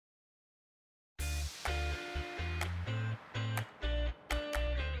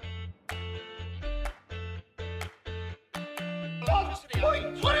I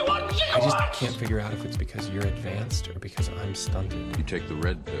just can't figure out if it's because you're advanced or because I'm stunted. You take the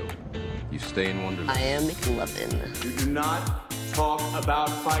red pill. You stay in Wonderland. I am McLovin. You do not talk about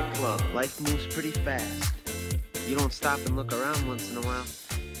Fight Club. Life moves pretty fast. You don't stop and look around once in a while,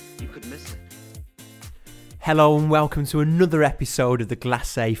 you could miss it. Hello and welcome to another episode of the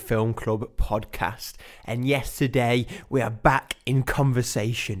Glacé Film Club podcast. And yes, today we are back in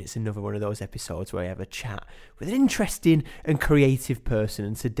conversation. It's another one of those episodes where I have a chat with an interesting and creative person,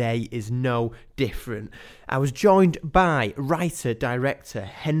 and today is no different. I was joined by writer-director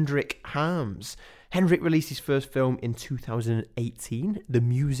Hendrik Harms. Hendrik released his first film in 2018, The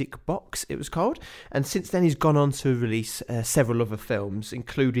Music Box it was called, and since then he's gone on to release several other films,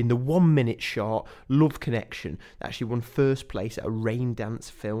 including the 1-minute short Love Connection that actually won first place at a Rain Dance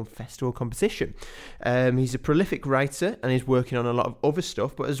Film Festival competition. He's a prolific writer and he's working on a lot of other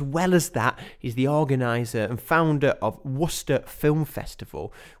stuff, but as well as that, he's the organiser and founder of Worcester Film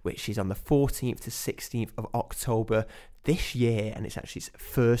Festival, which is on the 14th to 16th of October this year, and it's actually its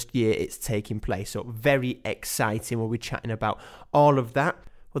first year it's taking place, so very exciting. We'll be chatting about all of that.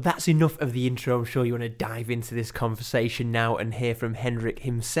 Well, that's enough of the intro. I'm sure you want to dive into this conversation now and hear from Hendrik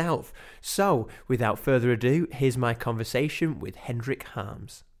himself. So, without further ado, here's my conversation with Hendrik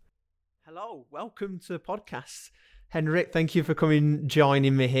Harms. Hello, welcome to the podcast. Hendrik, thank you for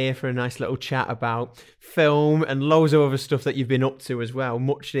joining me here for a nice little chat about film and loads of other stuff that you've been up to as well.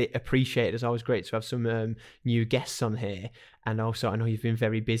 Much appreciated. It's always great to have some new guests on here. And also, I know you've been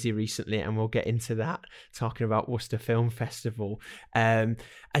very busy recently, and we'll get into that, talking about Worcester Film Festival.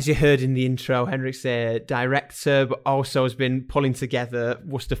 As you heard in the intro, Hendrik's a director, but also has been pulling together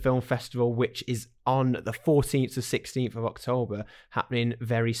Worcester Film Festival, which is on the 14th to 16th of October, happening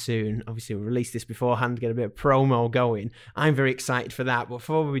very soon. Obviously, we'll release this beforehand, get a bit of promo going. I'm very excited for that. But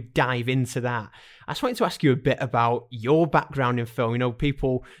before we dive into that, I just wanted to ask you a bit about your background in film. You know,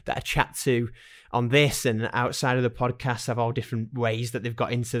 people that I chat to on this and outside of the podcast have all different ways that they've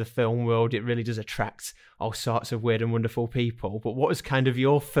got into the film world. It really does attract all sorts of weird and wonderful people. But what was kind of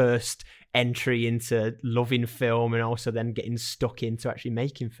your first entry into loving film and also then getting stuck into actually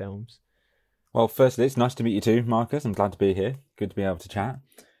making films? Well, firstly, it's nice to meet you too, Marcus. I'm glad to be here. Good to be able to chat.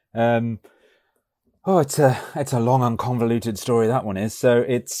 It's a long and convoluted story, that one is. So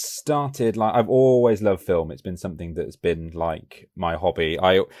it started, like, I've always loved film. It's been something that's been like my hobby.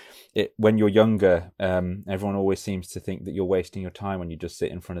 When you're younger, everyone always seems to think that you're wasting your time when you just sit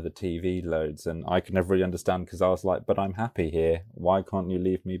in front of the TV loads. And I could never really understand, because I was like, but I'm happy here. Why can't you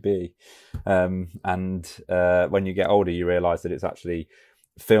leave me be? And when you get older, you realise that it's actually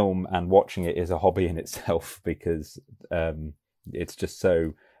film, and watching it is a hobby in itself, because it's just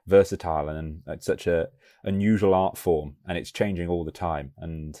so versatile and it's such a unusual art form, and it's changing all the time.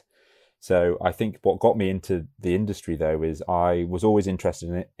 And so I think what got me into the industry, though, is I was always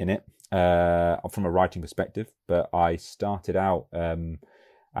interested in it from a writing perspective, but I started out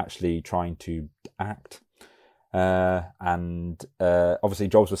actually trying to act, and obviously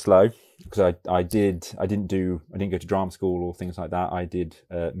jobs were slow, because I didn't go to drama school or things like that. I did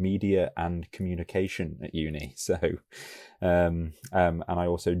media and communication at uni, so and I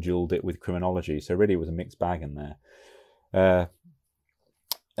also dualled it with criminology, so really it was a mixed bag in there.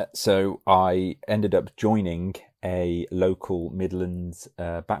 So I ended up joining a local Midlands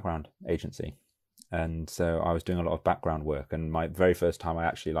background agency, and so I was doing a lot of background work. And my very first time I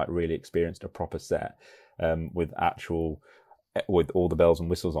actually really experienced a proper set with all the bells and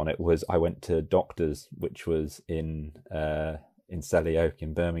whistles on it was I went to Doctors, which was in Selly Oak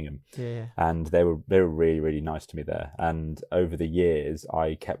in Birmingham. Yeah. And they were really, really nice to me there. And over the years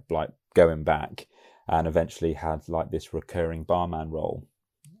I kept going back, and eventually had this recurring barman role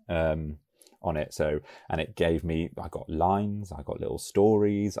on it. So, and it gave me, I got lines, I got little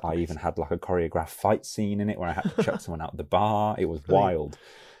stories. I even had a choreographed fight scene in it where I had to chuck someone out the bar. It was wild.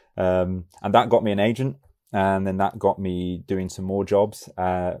 And that got me an agent. And then that got me doing some more jobs.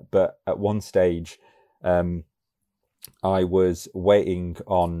 But at one stage, I was waiting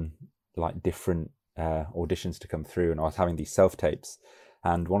on different auditions to come through, and I was having these self-tapes.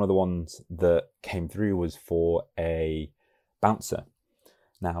 And one of the ones that came through was for a bouncer.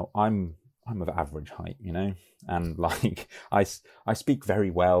 Now, I'm of average height, and I speak very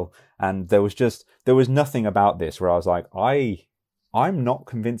well. And there was nothing about this where I was like, I'm not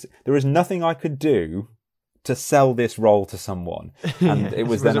convinced. There is nothing I could do to sell this role to someone. And it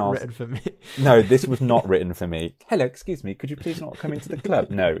was written for me. No, this was not written for me. Hello, excuse me, could you please not come into the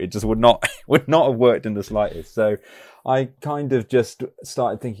club? No, it just would not have worked in the slightest. So I kind of just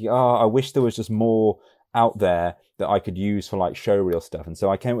started thinking, I wish there was just more out there that I could use for like showreel stuff. And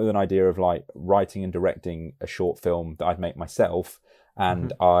so I came up with an idea of like writing and directing a short film that I'd make myself,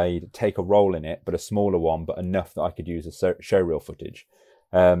 and I'd take a role in it, but a smaller one, but enough that I could use as showreel footage.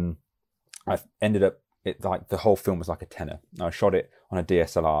 I ended up, it like the whole film was like a tenner. I shot it on a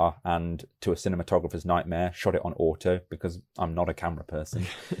DSLR and, to a cinematographer's nightmare, shot it on auto because I'm not a camera person.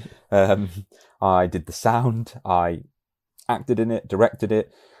 I did the sound, I acted in it, directed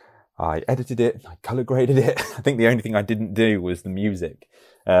it, I edited it, I color graded it. I think the only thing I didn't do was the music.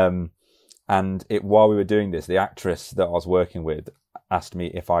 And while we were doing this, the actress that I was working with asked me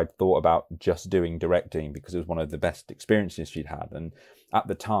if I'd thought about just doing directing because it was one of the best experiences she'd had. And at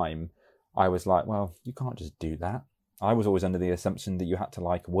the time, I was like, well, you can't just do that. I was always under the assumption that you had to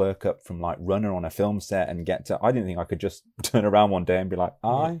like work up from like runner on a film set and get to, I didn't think I could just turn around one day and be like,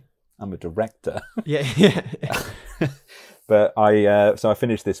 I'm a director. Yeah. But so I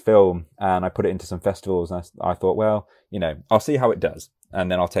finished this film and I put it into some festivals, and I thought, well, I'll see how it does and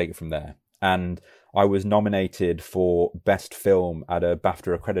then I'll take it from there. And I was nominated for Best Film at a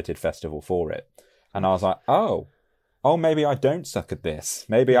BAFTA accredited festival for it. And I was like, oh, maybe I don't suck at this.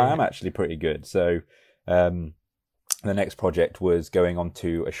 Maybe I am actually pretty good. So the next project was going on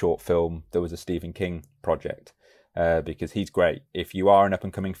to a short film that was a Stephen King project, because he's great. If you are an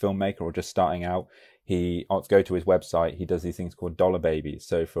up-and-coming filmmaker or just starting out, go to his website. He does these things called dollar babies.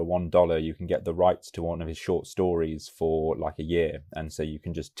 So for $1, you can get the rights to one of his short stories for like a year. And so you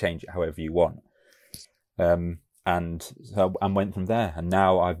can just change it however you want. And went from there. And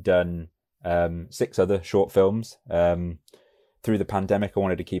now I've done 6 other short films. Through the pandemic, I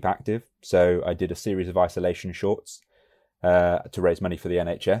wanted to keep active, so I did a series of isolation shorts to raise money for the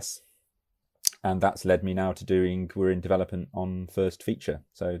NHS, and that's led me now to we're in development on first feature.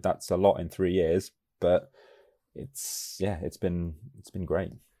 So that's a lot in 3 years, but it's been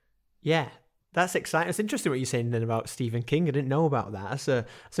great. Yeah. That's exciting. It's interesting what you're saying then about Stephen King. I didn't know about that.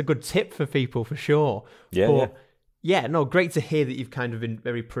 That's a good tip for people for sure. Yeah, no, great to hear that you've kind of been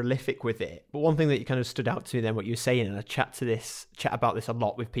very prolific with it. But one thing that you kind of stood out to me then, what you were saying, and I chat about this a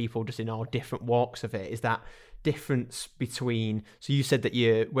lot with people just in all different walks of it, is that difference between, so you said that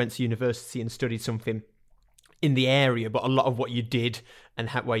you went to university and studied something in the area, but a lot of what you did and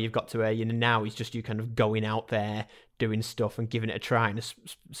where you've got to where you now is just you kind of going out there, doing stuff and giving it a try. And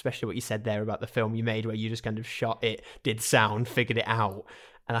especially what you said there about the film you made where you just kind of shot it, did sound, figured it out.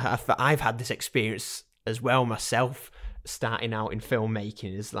 And I've had this experience as well myself, starting out in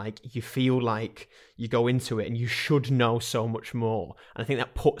filmmaking, is like you feel like you go into it and you should know so much more, and I think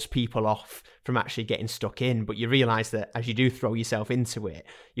that puts people off from actually getting stuck in. But you realize that as you do throw yourself into it,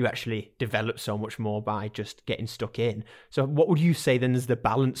 you actually develop so much more by just getting stuck in. So what would you say then is the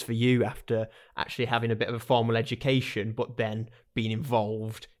balance for you after actually having a bit of a formal education but then being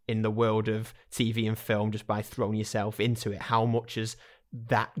involved in the world of TV and film just by throwing yourself into it? How much is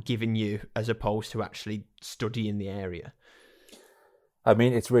that given you as opposed to actually studying the area? I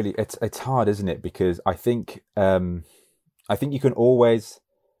mean, it's hard, isn't it? Because I think you can always,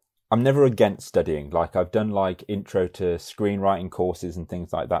 I'm never against studying. Like I've done like intro to screenwriting courses and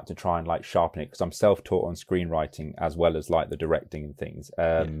things like that to try and like sharpen it, because I'm self-taught on screenwriting as well as like the directing and things.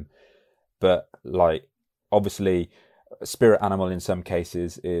 But like obviously spirit animal in some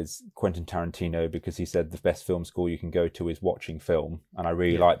cases is Quentin Tarantino, because he said the best film school you can go to is watching film, and I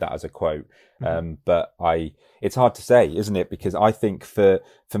really like that as a quote. But it's hard to say, isn't it? Because I think for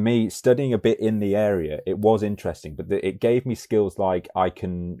me, studying a bit in the area, it was interesting, but it gave me skills like I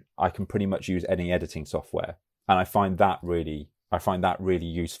can pretty much use any editing software, and I find that really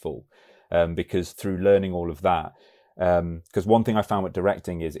useful, because through learning all of that, because one thing I found with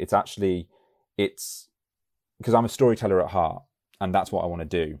directing is it's because I'm a storyteller at heart, and that's what I want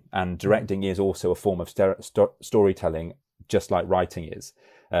to do. And directing is also a form of storytelling, just like writing is.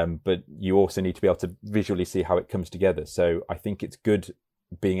 But you also need to be able to visually see how it comes together. So I think it's good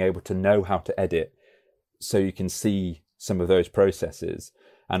being able to know how to edit so you can see some of those processes.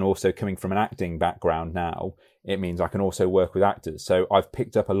 And also coming from an acting background now, it means I can also work with actors. So I've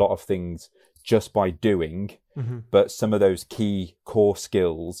picked up a lot of things just by doing, but some of those key core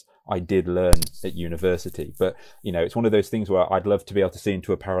skills I did learn at university. But it's one of those things where I'd love to be able to see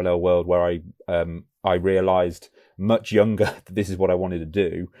into a parallel world where I realized much younger that this is what I wanted to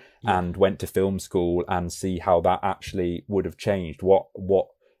do, and went to film school and see how that actually would have changed, what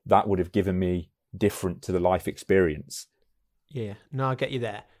that would have given me different to the life experience. Yeah, no, I get you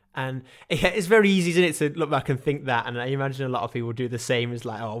there. And it's very easy, isn't it, to look back and think that. And I imagine a lot of people do the same, as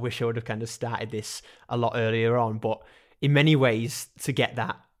like, oh, I wish I would have kind of started this a lot earlier on. But in many ways, to get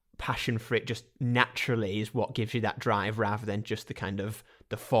that passion for it just naturally is what gives you that drive, rather than just the kind of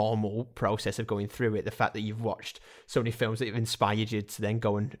the formal process of going through it, the fact that you've watched so many films that have inspired you to then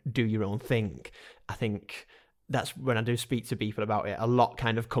go and do your own thing. I think that's when I do speak to people about it, a lot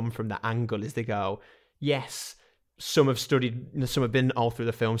kind of come from that angle, is they go, yes, some have studied, some have been all through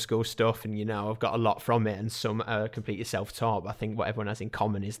the film school stuff, and, you know, I've got a lot from it, and some are completely self-taught. But I think what everyone has in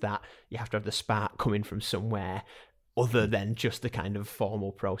common is that you have to have the spark coming from somewhere other than just the kind of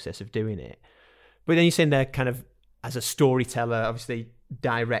formal process of doing it. But then you're saying there kind of as a storyteller, obviously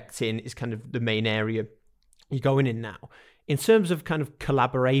directing is kind of the main area you're going in now. In terms of kind of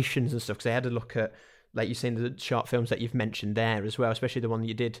collaborations and stuff, because I had a look at, like you're saying, the short films that you've mentioned there as well, especially the one that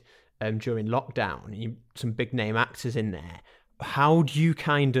you did during lockdown, some big name actors in there. How do you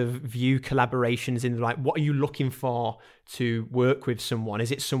kind of view collaborations in, like, what are you looking for to work with someone?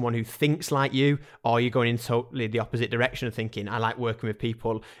 Is it someone who thinks like you, or are you going in totally the opposite direction of thinking, I like working with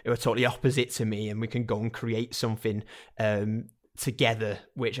people who are totally opposite to me and we can go and create something together,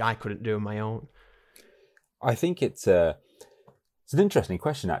 which I couldn't do on my own? I think it's an interesting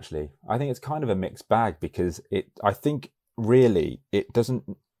question, actually. I think it's kind of a mixed bag, because I think really it doesn't,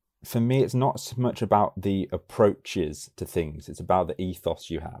 for me, it's not so much about the approaches to things, it's about the ethos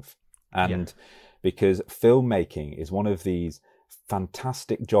you have. And because filmmaking is one of these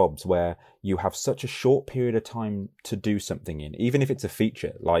fantastic jobs where you have such a short period of time to do something in, even if it's a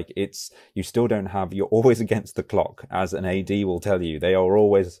feature, like you still don't have, you're always against the clock, as an AD will tell you. They're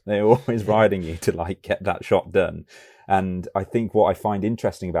always riding you to, like, get that shot done. And I think what I find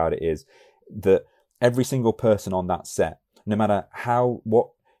interesting about it is that every single person on that set, no matter what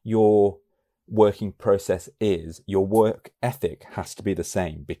your working process is, your work ethic has to be the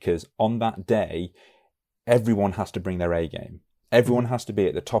same, because on that day, everyone has to bring their A game. Everyone has to be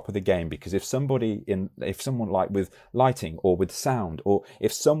at the top of the game, because if someone like with lighting or with sound, or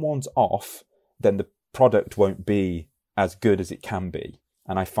if someone's off, then the product won't be as good as it can be.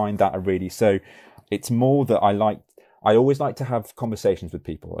 And I find that so it's more that I always like to have conversations with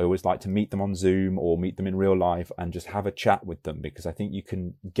people. I always like to meet them on Zoom or meet them in real life and just have a chat with them, because I think you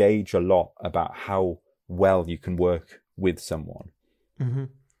can gauge a lot about how well you can work with someone. Mm-hmm.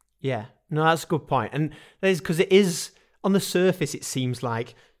 Yeah, no, that's a good point. And that is because it is, on the surface, it seems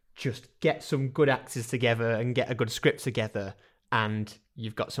like just get some good actors together and get a good script together and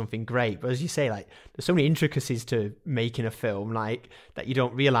you've got something great. But as you say, like, there's so many intricacies to making a film, like, that you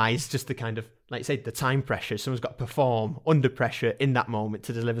don't realise, just the kind of, like you say, the time pressure. Someone's got to perform under pressure in that moment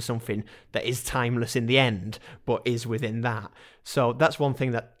to deliver something that is timeless in the end, but is within that. So that's one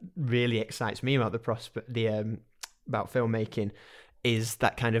thing that really excites me about about filmmaking, is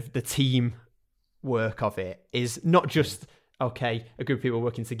that kind of the team work of it is not just, okay, a group of people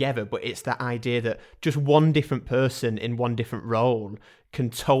working together, but it's that idea that just one different person in one different role can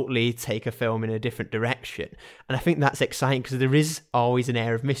totally take a film in a different direction. And I think that's exciting, because there is always an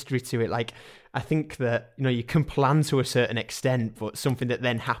air of mystery to it. Like, I think that, you know, you can plan to a certain extent, but something that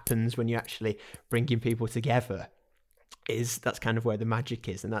then happens when you're actually bringing people together, that's kind of where the magic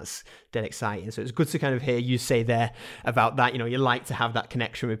is, and that's dead exciting. So it's good to kind of hear you say there about that, you know, you like to have that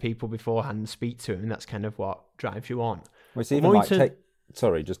connection with people beforehand and speak to them, and that's kind of what drives you on. Well, it's even like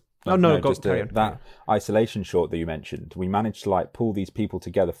that isolation short that you mentioned. We managed to, like, pull these people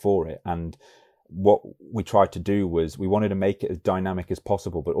together for it, and what we tried to do was we wanted to make it as dynamic as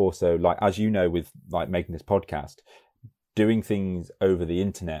possible, but also, like, as you know, with, like, making this podcast, doing things over the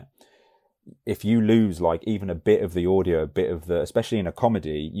internet, if you lose, like, even a bit of the audio, especially in a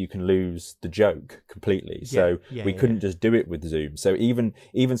comedy, you can lose the joke completely. So we couldn't just do it with Zoom. So even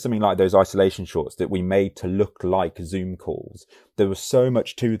something like those isolation shorts that we made to look like Zoom calls, there was so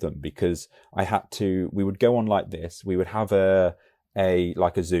much to them, because we would go on like this, we would have a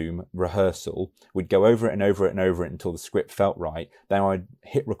Zoom rehearsal, we'd go over it and over it and over it until the script felt right. Then I'd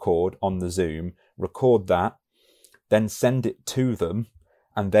hit record on the Zoom, record that, then send it to them,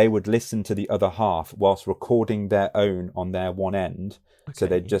 and they would listen to the other half whilst recording their own on their one end. Okay. So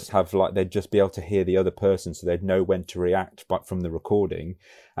they'd just be able to hear the other person, so they'd know when to react from the recording.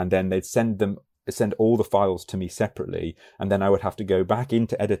 And then they'd send all the files to me separately, and then I would have to go back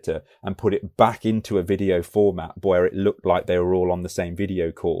into Editor and put it back into a video format where it looked like they were all on the same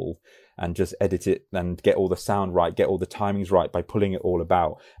video call, and just edit it and get all the sound right, get all the timings right by pulling it all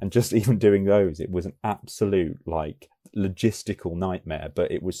about. And just even doing those, it was an absolute, like, logistical nightmare,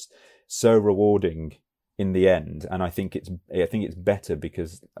 but it was so rewarding in the end. And I think it's better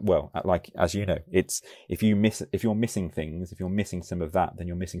because, well, like, as you know, it's if you're missing things, if you're missing some of that, then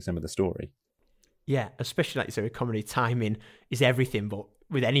you're missing some of the story. Yeah, especially like you say, with comedy, timing is everything, but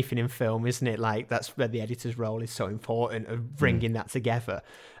with anything in film, isn't it? Like, that's where the editor's role is so important, of bringing that together.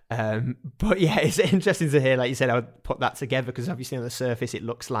 But yeah, it's interesting to hear, like you said, I would put that together, because obviously on the surface it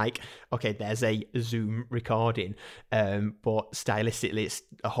looks like, okay, there's a Zoom recording, but stylistically it's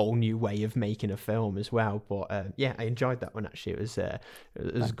a whole new way of making a film as well. But yeah, I enjoyed that one actually. It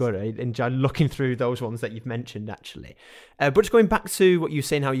was good. I enjoyed looking through those ones that you've mentioned actually. But just going back to what you were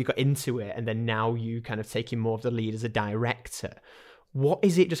saying, how you got into it, and then now you kind of taking more of the lead as a director. What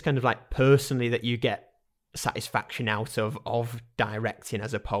is it, just kind of like personally, that you get satisfaction out of directing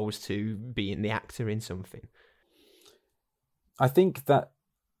as opposed to being the actor in something? I think that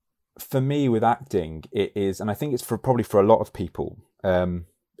for me with acting, it is, and I think it's probably for a lot of people,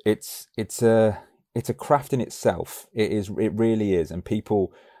 it's a craft in itself. It really is. And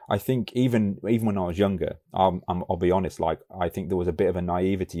people, I think even when I was younger, I'll be honest, like, I think there was a bit of a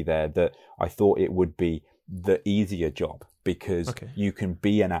naivety there, that I thought it would be the easier job, because you can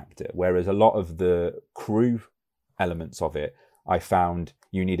be an actor, whereas a lot of the crew elements of it, I found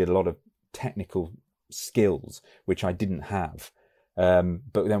you needed a lot of technical skills, which I didn't have. But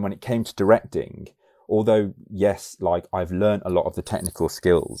then when it came to directing, although yes, like, I've learned a lot of the technical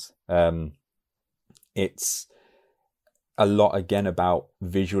skills, it's a lot again about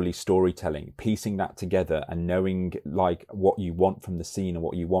visually storytelling, piecing that together and knowing like what you want from the scene and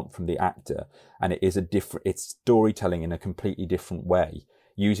what you want from the actor. And it's storytelling in a completely different way,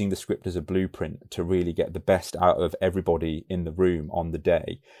 using the script as a blueprint to really get the best out of everybody in the room on the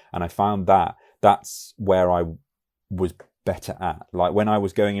day. And I found that's where I was better at. Like, when I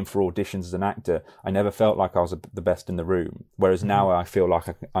was going in for auditions as an actor, I never felt like I was the best in the room. Whereas now I feel like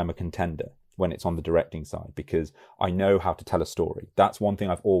I'm a contender when it's on the directing side, because I know how to tell a story. That's one thing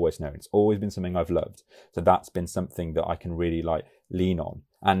I've always known. It's always been something I've loved. So that's been something that I can really like lean on.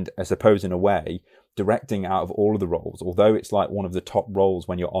 And I suppose in a way, directing out of all of the roles, although it's like one of the top roles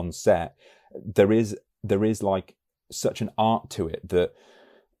when you're on set, there is like such an art to it, that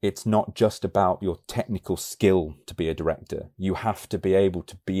it's not just about your technical skill to be a director. You have to be able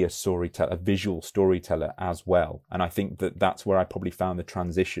to be a visual storyteller as well. And I think that that's where I probably found the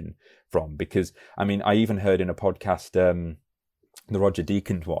transition from, because I mean, I even heard in a podcast, the Roger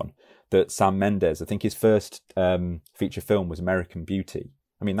Deakins one, that Sam Mendes, I think his first feature film was American Beauty.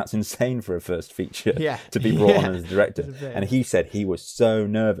 I mean, that's insane for a first feature to be brought on as a director. And he said he was so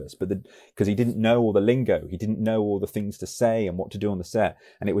nervous, because he didn't know all the lingo. He didn't know all the things to say and what to do on the set.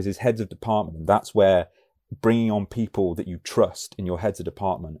 And it was his heads of department. And that's where bringing on people that you trust in your heads of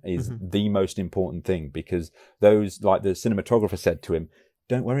department is the most important thing, because those, like the cinematographer said to him,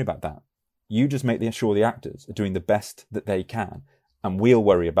 don't worry about that. You just make sure the actors are doing the best that they can, and we'll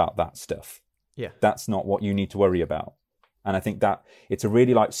worry about that stuff. Yeah. That's not what you need to worry about. And I think that it's a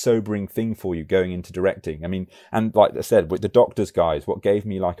really like sobering thing for you going into directing. I mean, and like I said, with the Doctors guys, what gave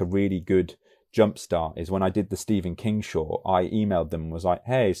me like a really good jump start is when I did the Stephen King short, I emailed them and was like,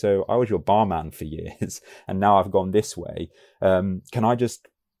 hey, so I was your barman for years and now I've gone this way. Can I just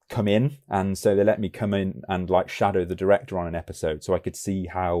come in? And so they let me come in and like shadow the director on an episode so I could see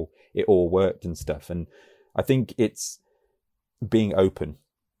how it all worked and stuff. And I think it's being open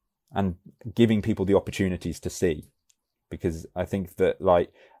and giving people the opportunities to see. Because I think that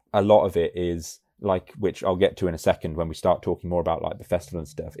like a lot of it is like, which I'll get to in a second when we start talking more about like the festival and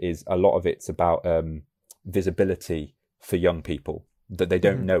stuff, is a lot of it's about visibility for young people, that they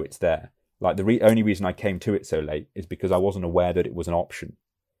don't know it's there. Like the only reason I came to it so late is because I wasn't aware that it was an option.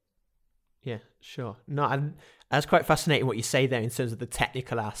 Yeah, sure. No, and that's quite fascinating what you say there in terms of the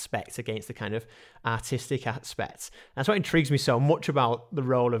technical aspects against the kind of artistic aspects. That's what intrigues me so much about the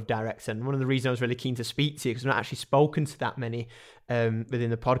role of director. And one of the reasons I was really keen to speak to you, because I've not actually spoken to that many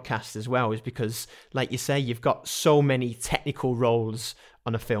within the podcast as well, is because, like you say, you've got so many technical roles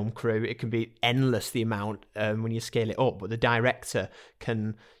on a film crew. It can be endless, the amount when you scale it up. But the director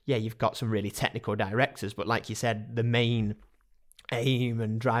can, you've got some really technical directors. But like you said, the main aim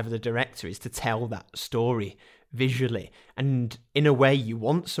and drive of the director is to tell that story visually, and in a way you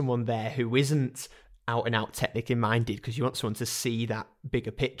want someone there who isn't out and out technically minded, because you want someone to see that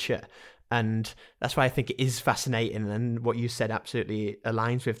bigger picture. And that's why I think it is fascinating, and what you said absolutely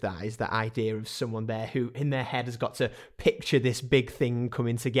aligns with that, is that idea of someone there who in their head has got to picture this big thing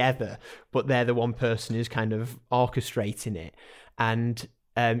coming together, but they're the one person who's kind of orchestrating it. And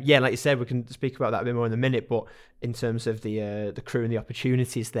like you said, we can speak about that a bit more in a minute, but in terms of the crew and the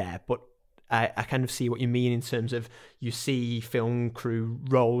opportunities there. But I kind of see what you mean in terms of you see film crew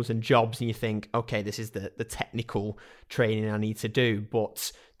roles and jobs and you think, okay, this is the technical training I need to do.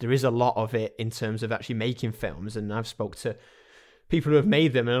 But there is a lot of it in terms of actually making films. And I've spoke to people who have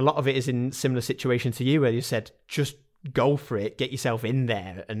made them, and a lot of it is in similar situation to you, where you said, just go for it, get yourself in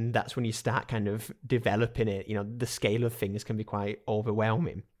there, and that's when you start kind of developing it. You know, the scale of things can be quite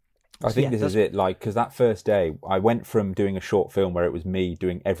overwhelming. I think this is it, like, because that first day, I went from doing a short film where it was me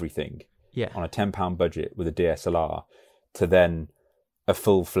doing everything on a £10 budget with a DSLR to then a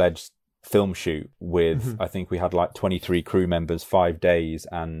full-fledged film shoot with, I think we had like 23 crew members, 5 days,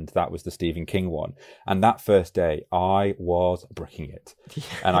 and that was the Stephen King one. And that first day, I was bricking it.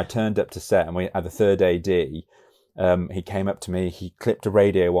 And I turned up to set, and we had the third AD. He came up to me, he clipped a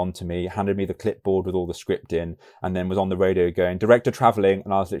radio onto me, handed me the clipboard with all the script in, and then was on the radio going, "Director travelling,"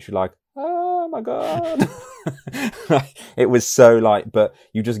 and I was literally like, oh my God. It was so like, but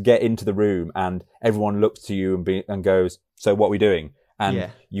you just get into the room and everyone looks to you and goes, "So what are we doing?" And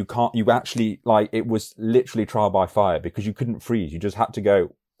you actually, like, it was literally trial by fire because you couldn't freeze. You just had to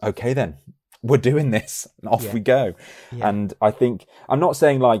go, "Okay then, we're doing this," and off we go. And I think, I'm not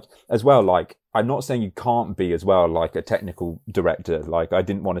saying like, as well, like, I'm not saying you can't be as well like a technical director. Like, I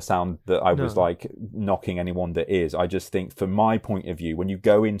didn't want to sound that I was like knocking anyone that is. I just think, from my point of view, when you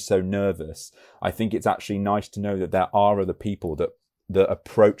go in so nervous, I think it's actually nice to know that there are other people that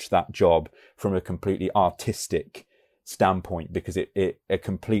approach that job from a completely artistic standpoint, because it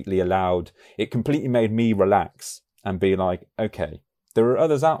completely made me relax and be like, okay, there are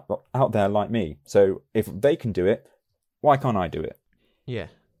others out there like me. So if they can do it, why can't I do it? Yeah.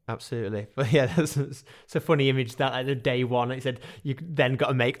 Absolutely. But yeah, it's a funny image that at the day one, like I said, you then got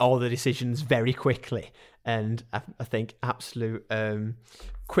to make all the decisions very quickly. And I think absolute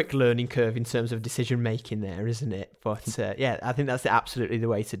quick learning curve in terms of decision making there, isn't it? But yeah, I think that's absolutely the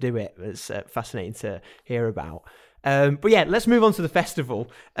way to do it. It's fascinating to hear about. But yeah, let's move on to the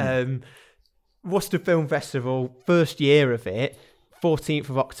festival. Worcester Film Festival, first year of it, 14th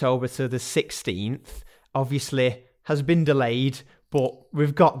of October to the 16th, obviously has been delayed, but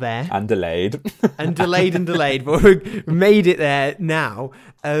we've got there. And delayed. But we've made it there now.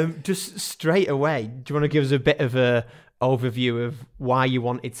 Just straight away, do you want to give us a bit of a overview of why you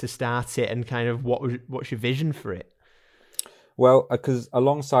wanted to start it and kind of what's your vision for it? Well, because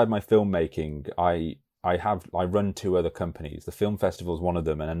alongside my filmmaking, I run 2 other companies. The film festival is one of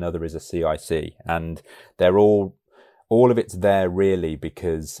them, and another is a CIC, and they're all of it's there really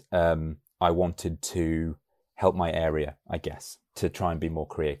because I wanted to help my area, I guess, to try and be more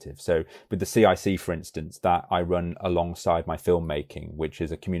creative. So with the CIC, for instance, that I run alongside my filmmaking, which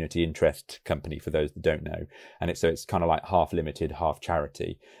is a community interest company for those that don't know, and it's kind of like half limited, half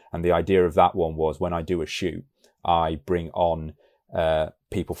charity. And the idea of that one was, when I do a shoot, I bring on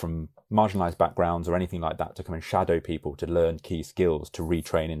people from marginalized backgrounds or anything like that to come and shadow people to learn key skills to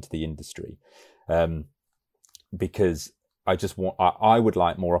retrain into the industry, because I would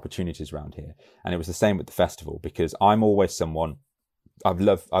like more opportunities around here. And it was the same with the festival, because I'm always someone, I've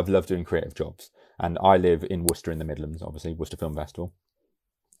loved doing creative jobs, and I live in Worcester in the Midlands, obviously Worcester Film Festival,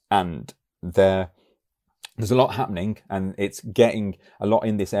 and there's a lot happening, and it's getting a lot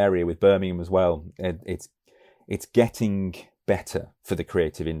in this area with Birmingham as well. It's getting better for the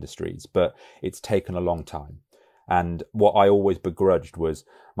creative industries, but it's taken a long time. And what I always begrudged was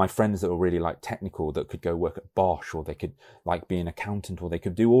my friends that were really like technical, that could go work at Bosch, or they could like be an accountant, or they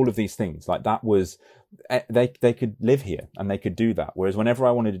could do all of these things. Like, that was, they could live here and they could do that. Whereas whenever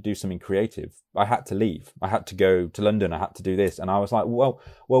I wanted to do something creative, I had to leave. I had to go to London. I had to do this. And I was like, well,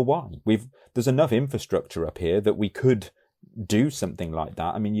 why? There's enough infrastructure up here that we could do something like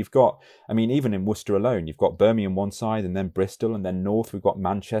that. I mean, even in Worcester alone, you've got Birmingham one side, and then Bristol, and then north we've got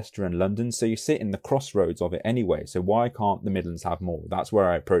Manchester and London. So you sit in the crossroads of it anyway. So why can't the Midlands have more? That's where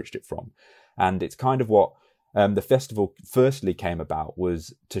I approached it from. And it's kind of what the festival firstly came about,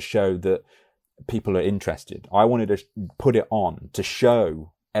 was to show that people are interested. I wanted to put it on to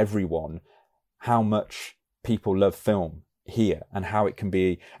show everyone how much people love film here, and how it can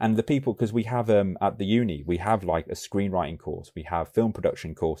be, and the people, because we have at the uni we have like a screenwriting course, we have film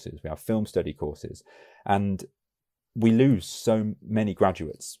production courses, we have film study courses, and we lose so many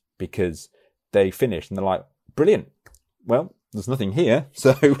graduates because they finish and they're like, brilliant, well, there's nothing here,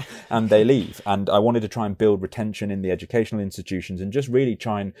 so, and they leave. And I wanted to try and build retention in the educational institutions, and just really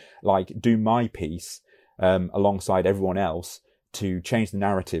try and like do my piece alongside everyone else to change the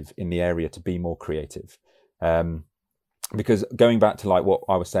narrative in the area to be more creative. Because going back to like what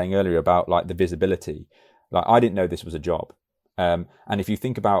I was saying earlier about like the visibility, like I didn't know this was a job. And if you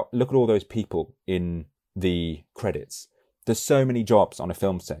think about, look at all those people in the credits, there's so many jobs on a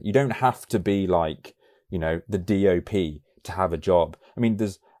film set. You don't have to be like, you know, the DOP to have a job. I mean,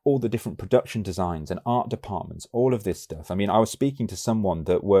 there's all the different production designs and art departments, all of this stuff. I mean, I was speaking to someone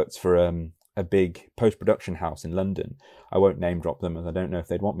that works for a big post-production house in London. I won't name drop them, as I don't know if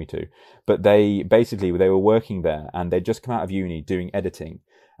they'd want me to. But they were working there, and they'd just come out of uni doing editing,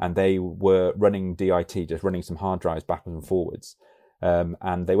 and they were running DIT, just running some hard drives backwards and forwards.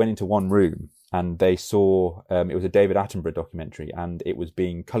 And they went into one room, and they saw it was a David Attenborough documentary, and it was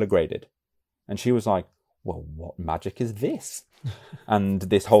being color graded. And she was like, well, what magic is this? And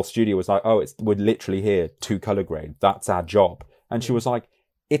this whole studio was like, oh, we're literally here to color grade. That's our job. And she was like,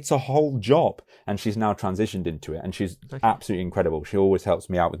 it's a whole job. And she's now transitioned into it, and she's absolutely incredible. She always helps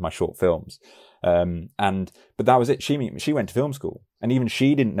me out with my short films. But that was it. She went to film school, and even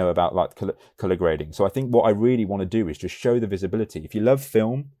she didn't know about like color grading. So I think what I really want to do is just show the visibility. If you love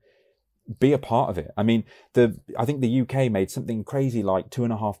film, be a part of it. I mean, I think the UK made something crazy like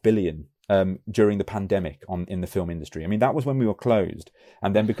 2.5 billion during the pandemic in the film industry. I mean, that was when we were closed.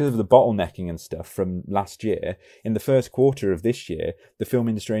 And then because of the bottlenecking and stuff from last year, in the first quarter of this year, the film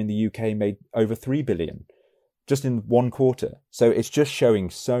industry in the UK made over 3 billion just in one quarter. So it's just showing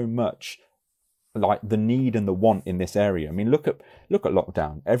so much like the need and the want in this area. I mean, look at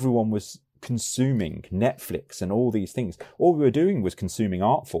lockdown. Everyone was consuming Netflix and all these things. All we were doing was consuming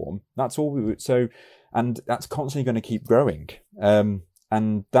art form. That's all we were. So, and that's constantly going to keep growing.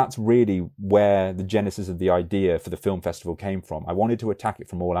 And that's really where the genesis of the idea for the film festival came from. I wanted to attack it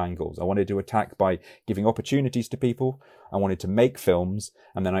from all angles. I wanted to attack by giving opportunities to people. I wanted to make films.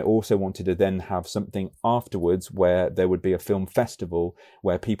 And then I also wanted to then have something afterwards where there would be a film festival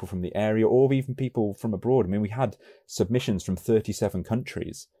where people from the area or even people from abroad. I mean, we had submissions from 37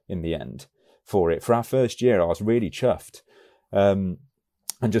 countries in the end for it. For our first year, I was really chuffed. And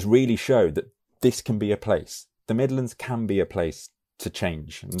just really showed that this can be a place. The Midlands can be a place to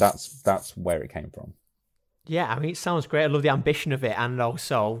change, and that's where it came from. Yeah, I mean, it sounds great. I love the ambition of it, and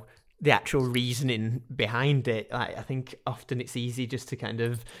also the actual reasoning behind it. I think often it's easy just to kind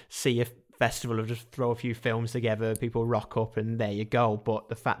of see a festival of just throw a few films together, people rock up, and there you go. But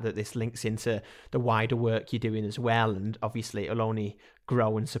the fact that this links into the wider work you're doing as well, and obviously it'll only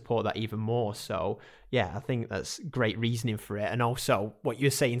grow and support that even more. So yeah, I think that's great reasoning for it. And also what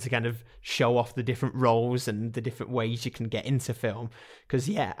you're saying to kind of show off the different roles and the different ways you can get into film. Because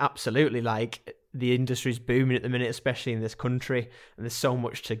yeah, absolutely, like the industry's booming at the minute, especially in this country, and there's so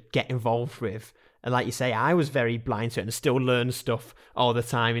much to get involved with. And like you say, I was very blind to it and still learn stuff all the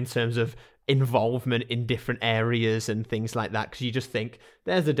time in terms of involvement in different areas and things like that. Because you just think,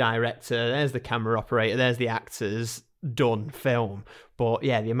 there's the director, there's the camera operator, there's the actors, done, film. But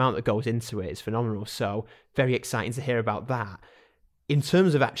yeah, the amount that goes into it is phenomenal. So very exciting to hear about that. In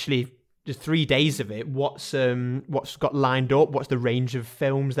terms of actually just 3 days of it, what's got lined up? What's the range of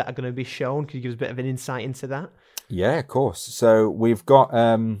films that are going to be shown? Could you give us a bit of an insight into that? Yeah, of course. So we've got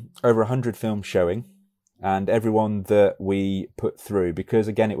over 100 films showing, and everyone that we put through, because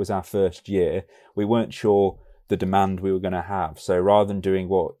again, it was our first year, we weren't sure the demand we were going to have. So rather than doing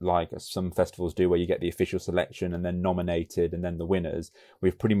what like some festivals do where you get the official selection and then nominated and then the winners,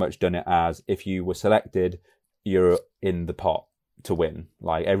 we've pretty much done it as if you were selected, you're in the pot to win.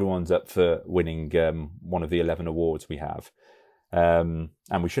 Like everyone's up for winning one of the 11 awards we have. And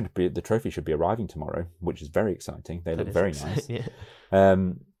the trophy should be arriving tomorrow, which is very exciting. They look very nice. Yeah.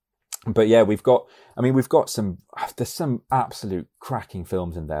 But yeah, there's some absolute cracking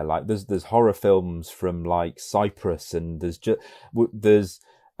films in there. Like there's horror films from like Cyprus, and there's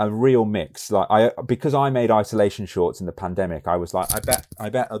a real mix. Like because I made isolation shorts in the pandemic, I was like, I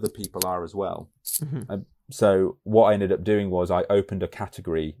bet other people are as well. Mm-hmm. So what I ended up doing was I opened a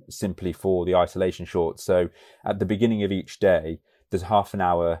category simply for the isolation shorts. So at the beginning of each day, there's half an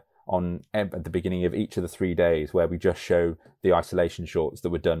hour at the beginning of each of the 3 days where we just show the isolation shorts that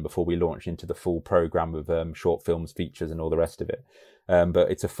were done before we launch into the full program of short films, features, and all the rest of it. But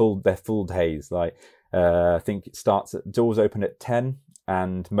it's they're full days. Like I think doors open at 10,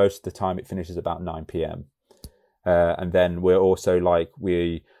 and most of the time it finishes about 9 p.m. And then we're also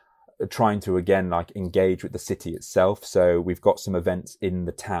we trying to again like engage with the city itself. So we've got some events in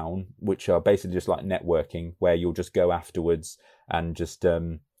the town which are basically just like networking, where you'll just go afterwards and just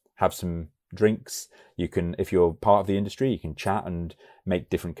have some drinks. You can, if you're part of the industry, you can chat and make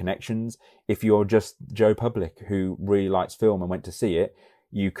different connections. If you're just Joe Public who really likes film and went to see it,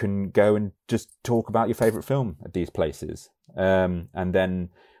 you can go and just talk about your favourite film at these places. And then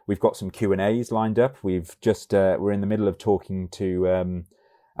we've got some Q&As lined up. We've just we're in the middle of talking to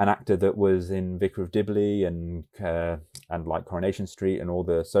an actor that was in Vicar of Dibley and like Coronation Street and all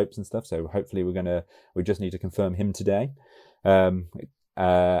the soaps and stuff. So hopefully we just need to confirm him today.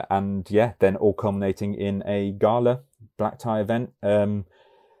 And yeah, then all culminating in a gala black tie event,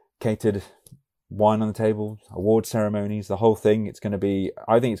 catered wine on the table, award ceremonies, the whole thing. I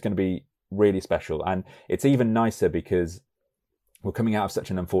think it's going to be really special. And it's even nicer because we're coming out of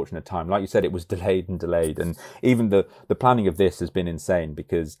such an unfortunate time. Like you said, it was delayed. And even the planning of this has been insane,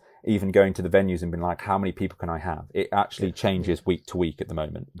 because even going to the venues and being like, how many people can I have? It actually changes week to week at the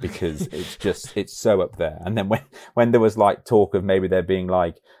moment, because it's so up there. And then when there was like talk of maybe there being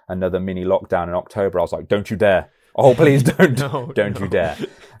like another mini lockdown in October, I was like, don't you dare. Oh, please don't, don't you dare.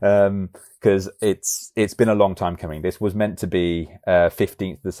 Because it's been a long time coming. This was meant to be 15th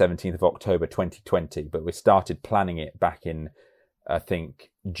to the 17th of October 2020, but we started planning it back in, I think,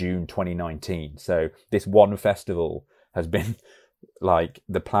 June 2019. So this one festival has been like,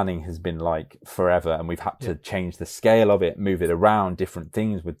 the planning has been like forever, and we've had to change the scale of it, move it around, different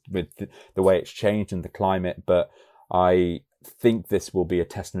things with the way it's changed and the climate. But I think this will be a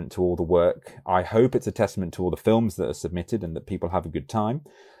testament to all the work. I hope it's a testament to all the films that are submitted and that people have a good time.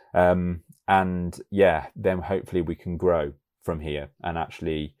 And yeah, then hopefully we can grow from here and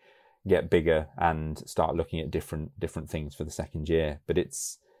actually get bigger and start looking at different things for the second year. But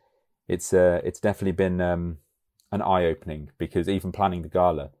it's definitely been an eye-opening, because even planning the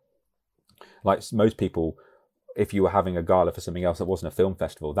gala, like most people, if you were having a gala for something else that wasn't a film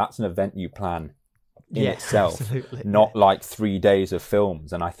festival, that's an event you plan in itself, absolutely. Not like 3 days of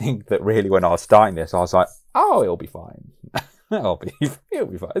films. And I think that really when I was starting this, I was like, oh, it'll be fine. It'll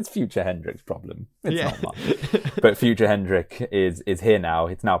be fine. It's future Hendrik's problem. It's not mine. But future Hendrik is here now.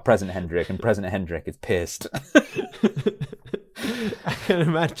 It's now present Hendrik, and present Hendrik is pissed. I can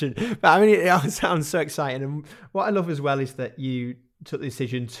imagine. But I mean, it all sounds so exciting. And what I love as well is that you took the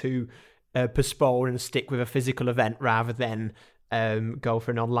decision to postpone and stick with a physical event rather than go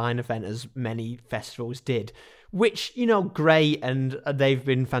for an online event, as many festivals did. Which, great, and they've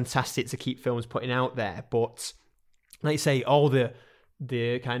been fantastic to keep films putting out there. But like you say, all the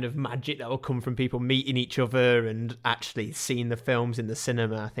kind of magic that will come from people meeting each other and actually seeing the films in the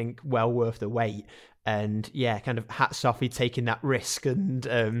cinema, I think well worth the wait. And yeah, kind of hats off you taking that risk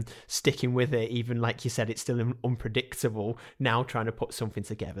and sticking with it, even like you said, it's still unpredictable now trying to put something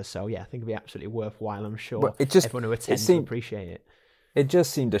together. So yeah, I think it'll be absolutely worthwhile. I'm sure everyone who attends will appreciate it. It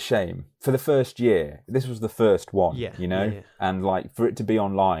just seemed a shame for the first year. This was the first one, and like for it to be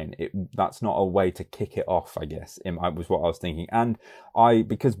online, that's not a way to kick it off, I guess. Was what I was thinking. And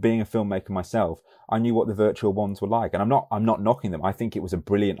because being a filmmaker myself, I knew what the virtual ones were like, and I'm not knocking them. I think it was a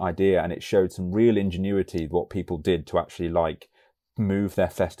brilliant idea, and it showed some real ingenuity what people did to actually like move their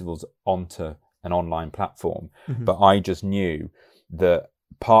festivals onto an online platform. Mm-hmm. But I just knew that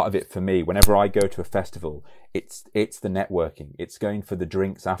part of it for me, whenever I go to a festival, it's the networking. It's going for the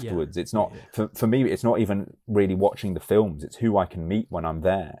drinks afterwards. It's not for me. It's not even really watching the films. It's who I can meet when I'm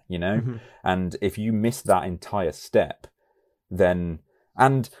there. Mm-hmm. And if you miss that entire step, then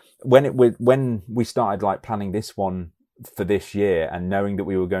when we started like planning this one for this year, and knowing that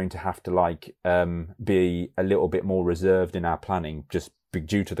we were going to have to like be a little bit more reserved in our planning just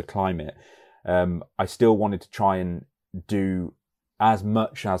due to the climate, I still wanted to try and do as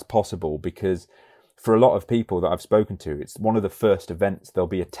much as possible, because for a lot of people that I've spoken to, it's one of the first events they'll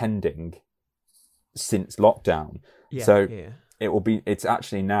be attending since lockdown. It's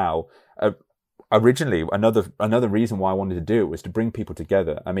actually now originally another reason why I wanted to do it was to bring people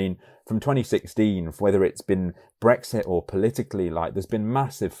together. I mean, from 2016, whether it's been Brexit or politically, like there's been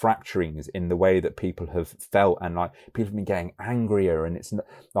massive fracturings in the way that people have felt, and like people have been getting angrier, and it's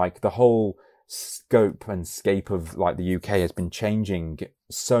like the whole scope and scape of like the UK has been changing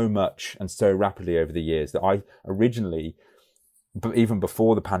so much and so rapidly over the years that I originally, but even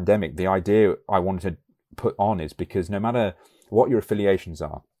before the pandemic, the idea I wanted to put on is because no matter what your affiliations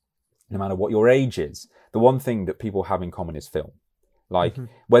are, no matter what your age is, the one thing that people have in common is film. Like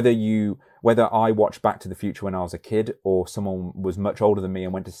whether I watched Back to the Future when I was a kid, or someone was much older than me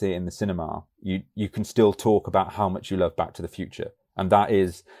and went to see it in the cinema, you can still talk about how much you love Back to the Future. And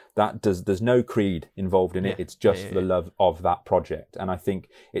there's no creed involved in it. It's just for the love of that project. And I think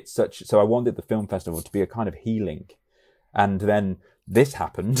so I wanted the film festival to be a kind of healing. And then this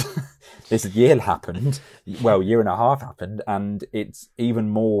happened, this year happened, year and a half happened, and it's even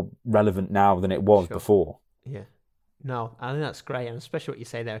more relevant now than it was before. Yeah. No, I think that's great. And especially what you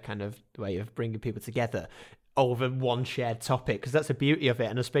say there, kind of way of bringing people together over one shared topic, because that's the beauty of it.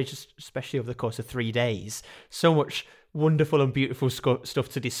 And especially over the course of 3 days, so much wonderful and beautiful stuff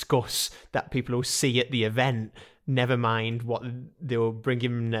to discuss that people will see at the event, never mind what they will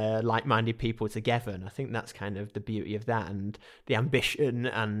bring like-minded people together. And I think that's kind of the beauty of that, and the ambition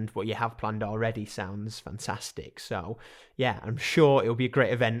and what you have planned already sounds fantastic. So yeah, I'm sure it'll be a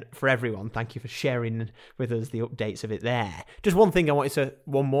great event for everyone. Thank you for sharing with us the updates of it there. Just one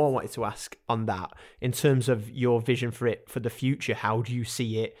more I wanted to ask on that, in terms of your vision for it for the future. How do you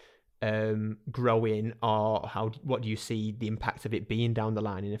see it growing, or what do you see the impact of it being down the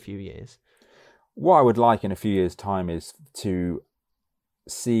line in a few years? What I would like in a few years' time is to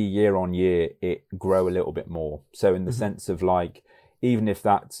see year on year it grow a little bit more. So in the sense of like, even if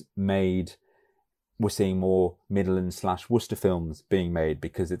that's made, we're seeing more Midland/Worcester films being made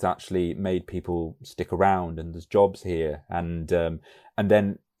because it's actually made people stick around and there's jobs here. And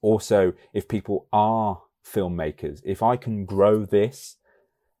then also if people are filmmakers, if I can grow this,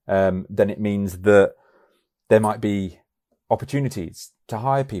 then it means that there might be opportunities to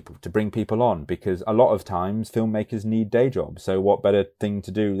hire people, to bring people on, because a lot of times filmmakers need day jobs. So what better thing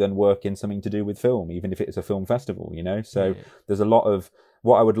to do than work in something to do with film, even if it's a film festival, you know? So there's a lot of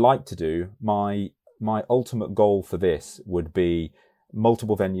what I would like to do. My ultimate goal for this would be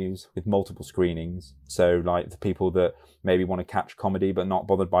multiple venues with multiple screenings. So like the people that maybe want to catch comedy but not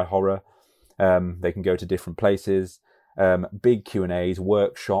bothered by horror, they can go to different places. Big Q&As,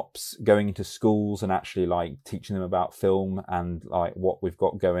 workshops, going into schools and actually like teaching them about film and like what we've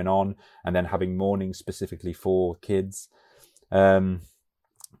got going on, and then having mornings specifically for kids. And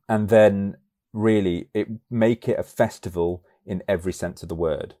then really make it a festival in every sense of the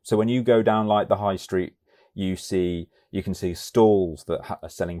word. So when you go down like the high street, you can see stalls that are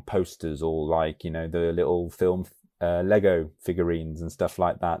selling posters, or like, you know, the little film Lego figurines and stuff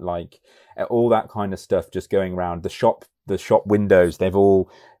like that, like all that kind of stuff just going around the shop windows. They've all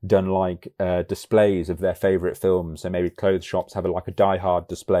done like displays of their favorite films. So maybe clothes shops have like a Die Hard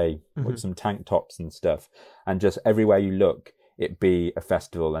display with some tank tops and stuff, and just everywhere you look it be a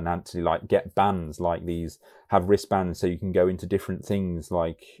festival, and actually like get bands like these, have wristbands so you can go into different things,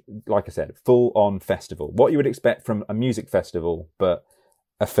 like I said, full on festival, what you would expect from a music festival but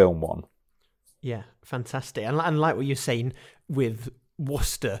a film one. Yeah, fantastic. And like what you're saying with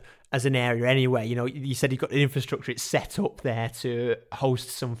Worcester as an area anyway, you know, you said you've got the infrastructure, it's set up there to host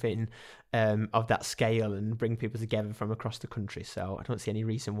something of that scale and bring people together from across the country. So I don't see any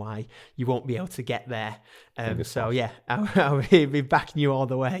reason why you won't be able to get there. So yeah, I'll be backing you all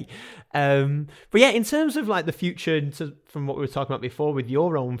the way. But yeah, in terms of like the future, from what we were talking about before with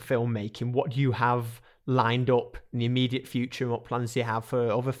your own filmmaking, what do you have lined up in the immediate future, and what plans do you have for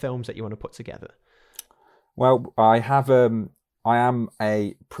other films that you want to put together? Well, I am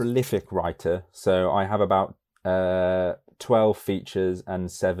a prolific writer, so I have about 12 features and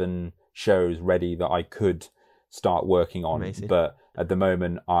 7 shows ready that I could start working on. Amazing. But at the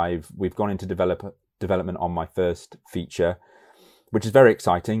moment we've gone into development on my first feature, which is very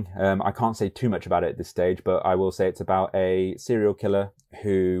exciting. I can't say too much about it at this stage, but I will say it's about a serial killer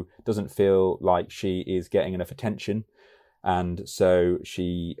who doesn't feel like she is getting enough attention, and so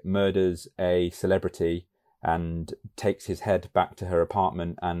she murders a celebrity and takes his head back to her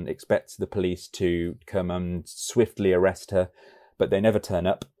apartment and expects the police to come and swiftly arrest her, but they never turn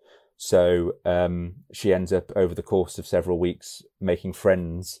up. So she ends up, over the course of several weeks, making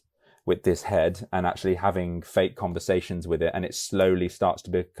friends with this head and actually having fake conversations with it, and it slowly starts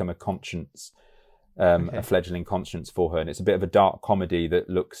to become a conscience, a fledgling conscience for her. And it's a bit of a dark comedy that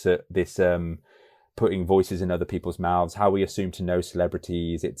looks at this putting voices in other people's mouths, how we assume to know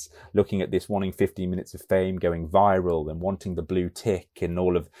celebrities. It's looking at this wanting 15 minutes of fame, going viral, and wanting the blue tick, and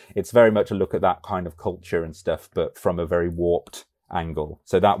all of it's very much a look at that kind of culture and stuff, but from a very warped angle.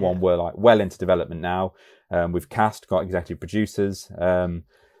 So that one, we're like well into development now. We've got executive producers.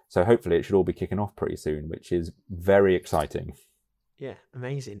 So hopefully it should all be kicking off pretty soon, which is very exciting. Yeah,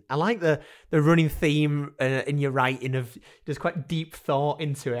 amazing. I like the running theme in your writing of there's quite deep thought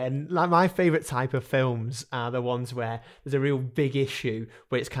into it. And like my favourite type of films are the ones where there's a real big issue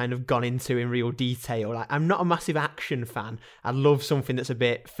where it's kind of gone into in real detail. Like, I'm not a massive action fan. I love something that's a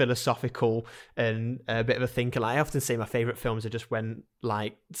bit philosophical and a bit of a thinker. Like, I often say my favourite films are just when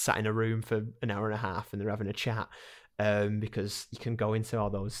like sat in a room for an hour and a half and they're having a chat. Because you can go into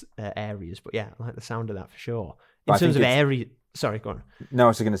all those areas. But yeah, I like the sound of that for sure. In terms of area... Sorry, go on. No, I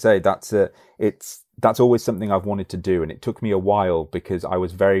was going to say that's always something I've wanted to do, and it took me a while because I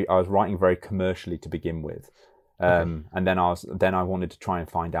was writing very commercially to begin with, and then I wanted to try and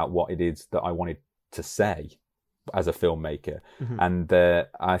find out what it is that I wanted to say as a filmmaker, and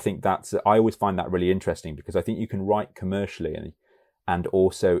I think I always find that really interesting because I think you can write commercially and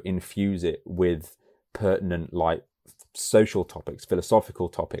also infuse it with pertinent like social topics, philosophical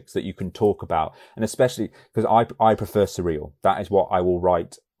topics that you can talk about. And especially because I prefer surreal. That is what I will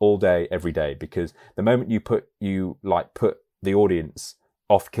write all day, every day, because the moment you put the audience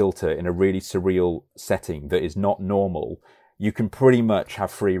off kilter in a really surreal setting that is not normal, you can pretty much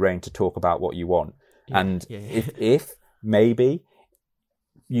have free reign to talk about what you want. If maybe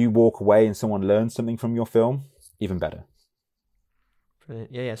you walk away and someone learns something from your film, even better.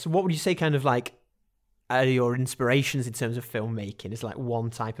 Yeah. So what would you say kind of like are your inspirations in terms of filmmaking? Is like one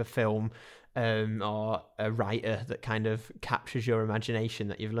type of film or a writer that kind of captures your imagination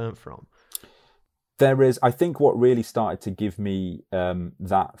that you've learned from? There is, I think what really started to give me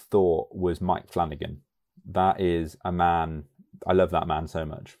that thought was Mike Flanagan. That is a man, I love that man so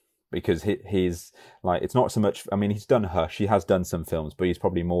much. Because he's like, it's not so much, I mean, he's done Hush, he has done some films, but he's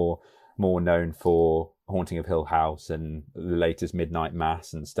probably more known for Haunting of Hill House and the latest Midnight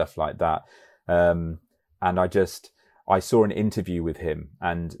Mass and stuff like that. And I saw an interview with him.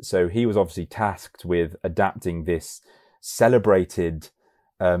 And so he was obviously tasked with adapting this celebrated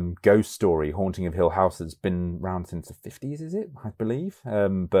ghost story, Haunting of Hill House, that's been around since the 50s, is it? I believe.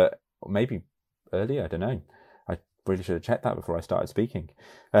 But maybe earlier, I don't know. Really should have checked that before I started speaking.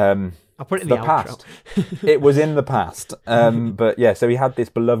 I'll put it in the past. It was in the past. But yeah, so he had this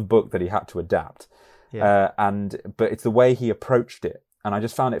beloved book that he had to adapt. Yeah. But it's the way he approached it. And I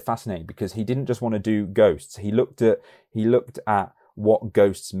just found it fascinating because he didn't just want to do ghosts. He looked at what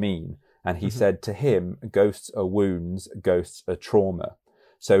ghosts mean. And he said to him, ghosts are wounds, ghosts are trauma.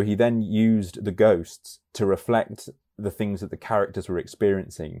 So he then used the ghosts to reflect the things that the characters were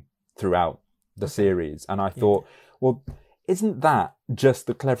experiencing throughout the series. And I thought, well, isn't that just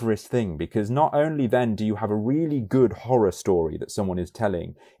the cleverest thing? Because not only then do you have a really good horror story that someone is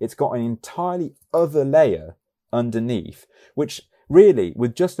telling, it's got an entirely other layer underneath, which really,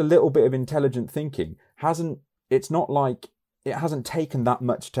 with just a little bit of intelligent thinking, it's not like it hasn't taken that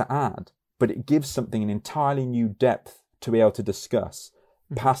much to add, but it gives something an entirely new depth to be able to discuss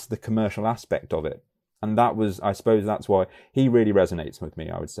past the commercial aspect of it. And I suppose that's why he really resonates with me,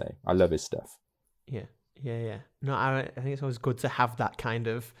 I would say. I love his stuff. Yeah. No, I think it's always good to have that kind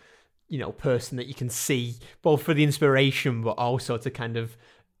of, person that you can see, both for the inspiration, but also to kind of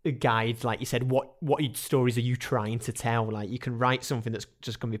guide, like you said, what stories are you trying to tell? Like, you can write something that's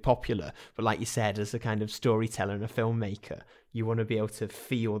just going to be popular, but like you said, as a kind of storyteller and a filmmaker, you want to be able to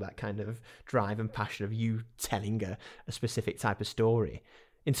feel that kind of drive and passion of you telling a specific type of story.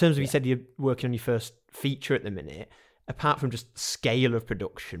 In terms of, you said you're working on your first feature at the minute. Apart from just scale of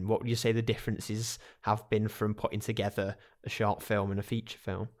production, what would you say the differences have been from putting together a short film and a feature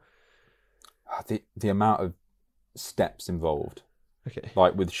film? The amount of steps involved. Okay.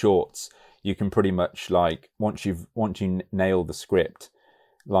 Like with shorts, you can pretty much like once you nail the script,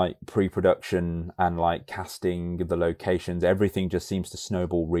 like pre-production and like casting, the locations, everything just seems to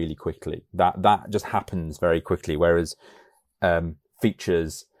snowball really quickly. That just happens very quickly. Whereas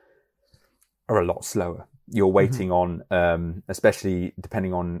features are a lot slower. You're waiting on, especially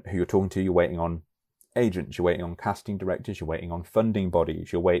depending on who you're talking to, you're waiting on agents, you're waiting on casting directors, you're waiting on funding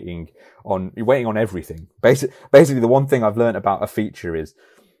bodies, you're waiting on everything. Basically, the one thing I've learned about a feature is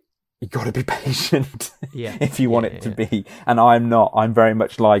you've got to be patient if you want it to be. And I'm not. I'm very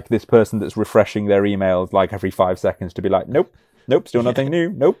much like this person that's refreshing their emails like every 5 seconds to be like, nope, still nothing new.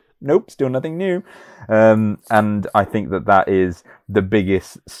 Nope, still nothing new. And I think that is the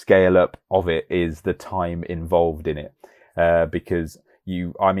biggest scale up of it, is the time involved in it. Because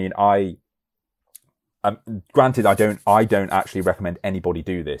granted, I don't actually recommend anybody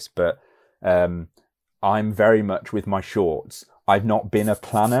do this, but I'm very much with my shorts. I've not been a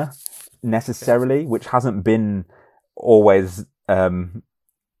planner necessarily, which hasn't been always, that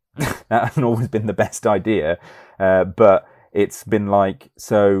hasn't always been the best idea. But it's been like,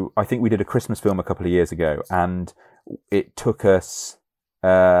 so I think we did a Christmas film a couple of years ago, and it took us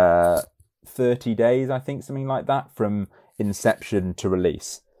 30 days, I think, something like that, from inception to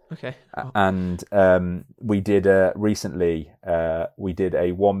release. Okay. Oh. And we did recently, we did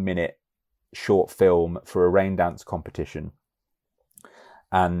a 1 minute short film for a rain dance competition.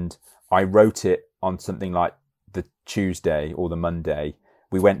 And I wrote it on something like the Tuesday or the Monday.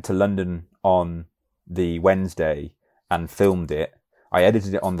 We went to London on the Wednesday and filmed it. I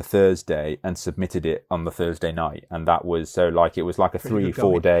edited it on the Thursday and submitted it on the Thursday night. And that was, so like, it was like a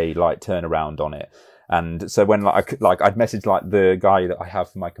 3-4 day like turnaround on it. And so when I'd message like the guy that I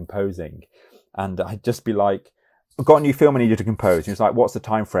have for my composing, and I'd just be like, I've got a new film I need you to compose. And he was like, what's the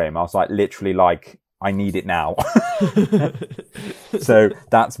time frame? I was like, literally like, I need it now. So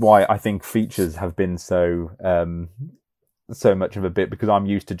that's why I think features have been so much of a bit, because I'm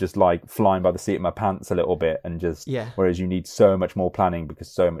used to just like flying by the seat of my pants a little bit, and just, whereas you need so much more planning because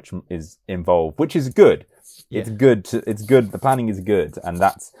so much is involved, which is good. It's good. The planning is good. And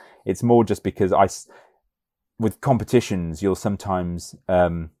it's more just because with competitions, you'll sometimes,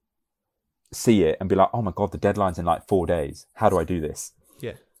 see it and be like, oh my God, the deadline's in like 4 days. How do I do this?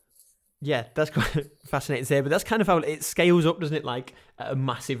 Yeah. Yeah, that's quite fascinating to say, but that's kind of how it scales up, doesn't it? Like at a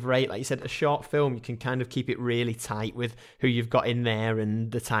massive rate. Like you said, a short film, you can kind of keep it really tight with who you've got in there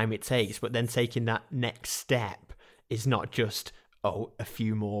and the time it takes, but then taking that next step is not just, a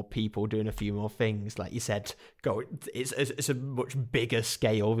few more people doing a few more things. Like you said, it's a much bigger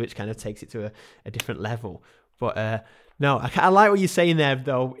scale, which kind of takes it to a different level. But no, I like what you're saying there,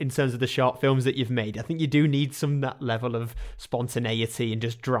 though, in terms of the short films that you've made. I think you do need that level of spontaneity and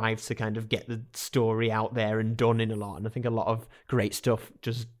just drive to kind of get the story out there and done in a lot. And I think a lot of great stuff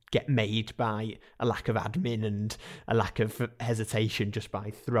just get made by a lack of admin and a lack of hesitation just by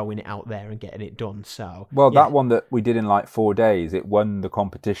throwing it out there and getting it done. So that one that we did in like 4 days, it won the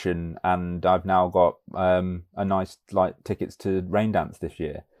competition, and I've now got a nice tickets to Rain Dance this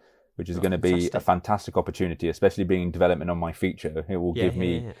year, which is going to be a fantastic opportunity, especially being in development on my feature. It will give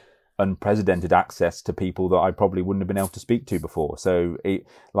me unprecedented access to people that I probably wouldn't have been able to speak to before. So it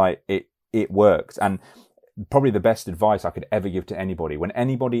works. And probably the best advice I could ever give to anybody, when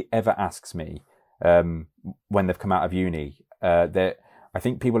anybody ever asks me when they've come out of uni, that I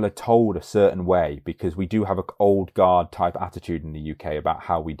think people are told a certain way, because we do have an old guard type attitude in the UK about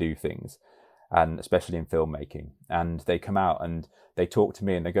how we do things, and especially in filmmaking. And they come out and they talk to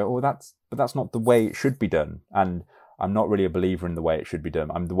me and they go, but that's not the way it should be done. And I'm not really a believer in the way it should be done.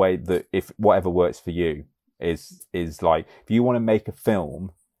 I'm the way that if whatever works for you is like, if you want to make a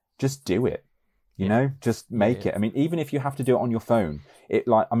film, just do it. You know, just make it. I mean, even if you have to do it on your phone, the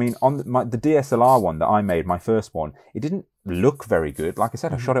DSLR one that I made, my first one, it didn't look very good. Like I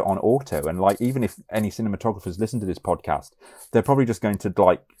said, I shot it on auto, and like, even if any cinematographers listen to this podcast, they're probably just going to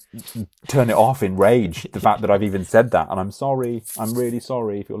like turn it off in rage, the fact that I've even said that. And I'm sorry. I'm really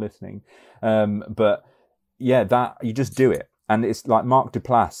sorry if you're listening. But yeah, that you just do it. And it's like Mark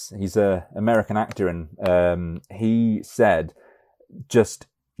Duplass, he's an American actor, and he said, just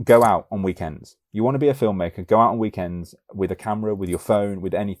go out on weekends. You want to be a filmmaker, go out on weekends with a camera, with your phone,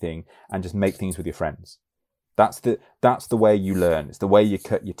 with anything, and just make things with your friends. That's the way you learn. It's the way you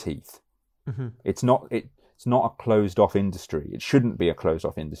cut your teeth. Mm-hmm. It's not a closed off industry. It shouldn't be a closed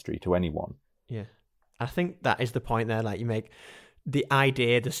off industry to anyone. Yeah. I think that is the point there. Like, you make the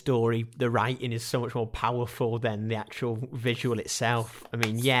idea, the story, the writing is so much more powerful than the actual visual itself. I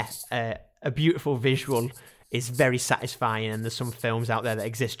mean, a beautiful visual is very satisfying, and there's some films out there that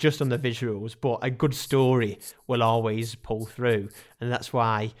exist just on the visuals, but a good story will always pull through. And that's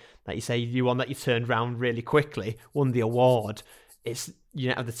why, like you say, you one that you turned around really quickly, won the award. It's, you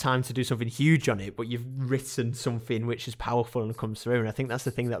don't have the time to do something huge on it, but you've written something which is powerful and comes through. And I think that's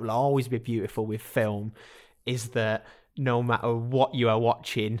the thing that will always be beautiful with film, is that no matter what you are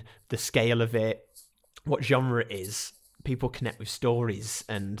watching, the scale of it, what genre it is, people connect with stories,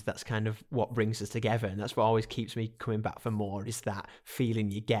 and that's kind of what brings us together. And that's what always keeps me coming back for more, is that feeling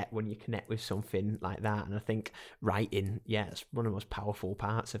you get when you connect with something like that. And I think writing, it's one of the most powerful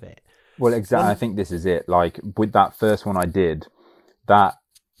parts of it. Well, exactly. I think this is it. Like, with that first one I did, that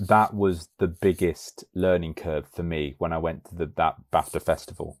was the biggest learning curve for me when I went to that BAFTA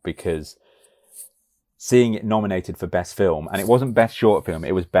festival, because seeing it nominated for Best Film, and it wasn't Best Short Film,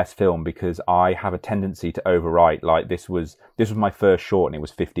 it was Best Film, because I have a tendency to overwrite. Like, this was my first short, and it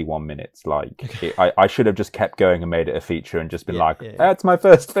was 51 minutes. Like, I should have just kept going and made it a feature and just been that's my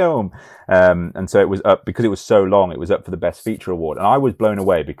first film. And so it was up, because it was so long, it was up for the Best Feature award. And I was blown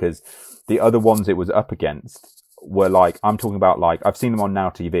away, because the other ones it was up against were like, I'm talking about, like, I've seen them on Now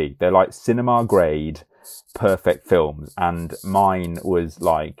TV. They're like cinema grade, perfect films. And mine was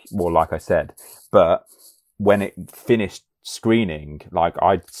like, well, like I said, but when it finished screening, like,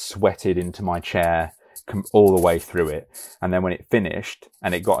 I sweated into my chair all the way through it. And then when it finished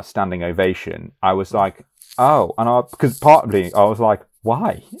and it got a standing ovation, I was like, because partly I was like,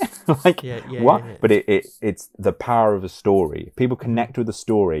 why? Why? Yeah. But it's the power of a story. If people connect with the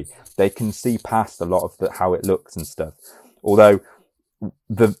story, they can see past a lot of how it looks and stuff. Although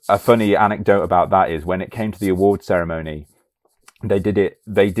a funny anecdote about that is, when it came to the award ceremony, they did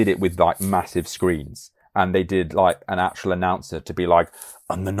it with like massive screens. And they did like an actual announcer to be like,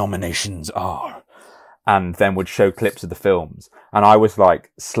 and the nominations are, and then would show clips of the films. And I was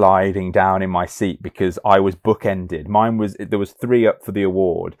like sliding down in my seat, because I was bookended. There was 3 up for the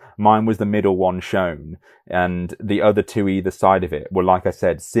award. Mine was the middle one shown, and the other 2 either side of it were, like I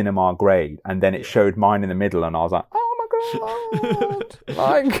said, cinema grade. And then it showed mine in the middle, and I was like, oh my God.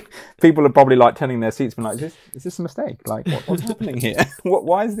 Like, people are probably like turning their seats and like, is this a mistake? Like, what's happening here?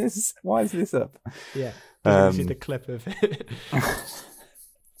 Why is this up? Yeah. See the clip of it.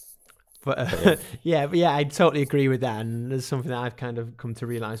 But I totally agree with that. And there's something that I've kind of come to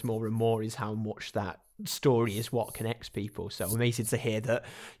realize more and more, is how much that story is what connects people. So amazing to hear that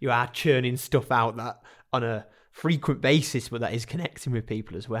you are churning stuff out that on a frequent basis, but that is connecting with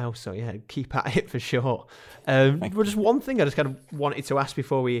people as well. So yeah, keep at it for sure. But just one thing I just kind of wanted to ask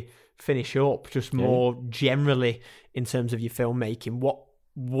before we finish up, just more generally in terms of your filmmaking, what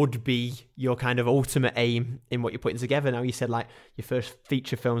would be your kind of ultimate aim in what you're putting together? Now, you said like your first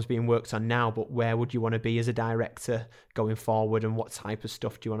feature film's being worked on now, but where would you want to be as a director going forward, and what type of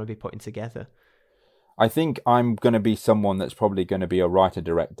stuff do you want to be putting together? I think I'm going to be someone that's probably going to be a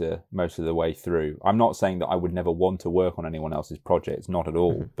writer-director most of the way through. I'm not saying that I would never want to work on anyone else's projects, not at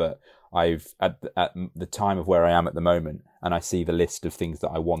all. But I've at the time of where I am at the moment, and I see the list of things that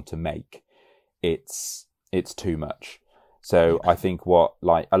I want to make, it's too much. So I think a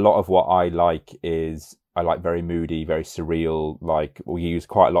lot of what I like is, I like very moody, very surreal. Like, we use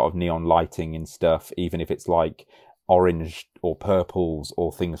quite a lot of neon lighting and stuff, even if it's like orange or purples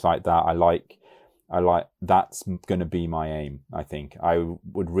or things like that. I like that's going to be my aim. I think I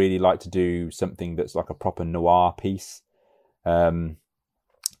would really like to do something that's like a proper noir piece. And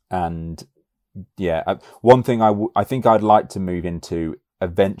yeah, one thing I think I'd like to move into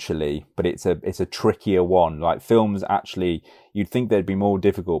eventually, but it's a trickier one. Like, films, actually, you'd think they'd be more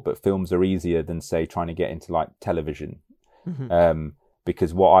difficult, but films are easier than, say, trying to get into like television.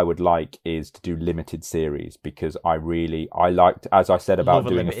 Because what I would like is to do limited series, because I liked, as I said about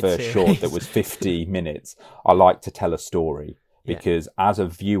doing a first series short that was 50 minutes, I like to tell a story, because as a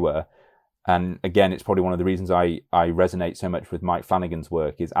viewer, and again, it's probably one of the reasons I resonate so much with Mike Flanagan's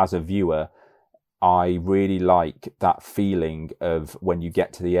work, is as a viewer, I really like that feeling of when you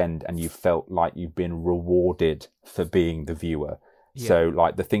get to the end and you felt like you've been rewarded for being the viewer. Yeah. So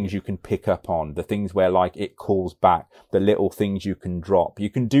like the things you can pick up on, the things where like it calls back, the little things you can drop. You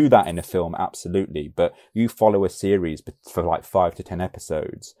can do that in a film, absolutely. But you follow a series for like 5 to 10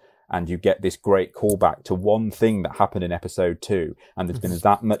 episodes and you get this great callback to one thing that happened in episode 2. And there's been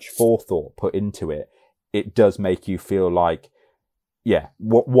that much forethought put into it. It does make you feel like, yeah,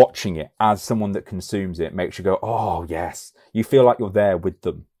 watching it as someone that consumes it makes you go, oh yes. You feel like you're there with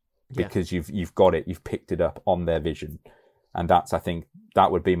them because you've got it. You've picked it up on their vision. And I think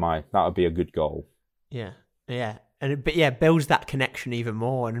that would be a good goal. Yeah. And builds that connection even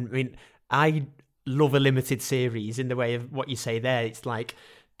more. And I mean, I love a limited series in the way of what you say there. It's like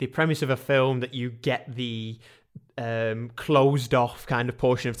the premise of a film that you get the closed off kind of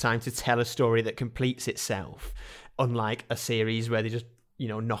portion of time to tell a story that completes itself, unlike a series where they just,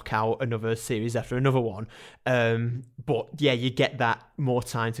 knock out another series after another one. But yeah, you get that more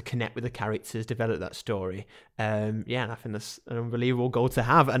time to connect with the characters, develop that story. And I think that's an unbelievable goal to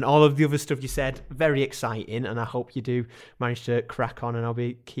have. And all of the other stuff you said, very exciting. And I hope you do manage to crack on, and I'll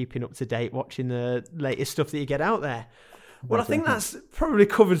be keeping up to date, watching the latest stuff that you get out there. Well, I think that's probably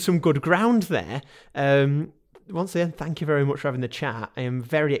covered some good ground there. Once again, thank you very much for having the chat. I am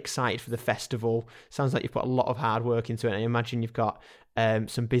very excited for the festival. Sounds like you've put a lot of hard work into it. I imagine you've got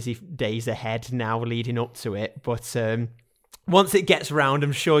some busy days ahead now leading up to it. But once it gets round,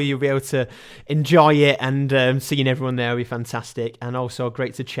 I'm sure you'll be able to enjoy it, and seeing everyone there will be fantastic. And also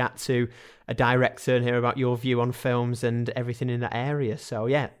great to chat to a director and hear about your view on films and everything in that area. So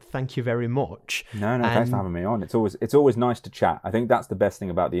yeah, thank you very much. No, thanks for having me on. It's always nice to chat. I think that's the best thing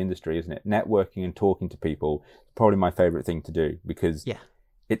about the industry, isn't it? Networking and talking to people is probably my favourite thing to do, because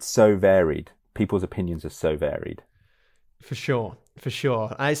it's so varied. People's opinions are so varied. For sure.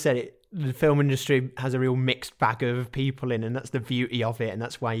 I said it. The film industry has a real mixed bag of people in, and that's the beauty of it, and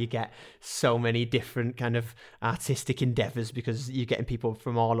that's why you get so many different kind of artistic endeavours, because you're getting people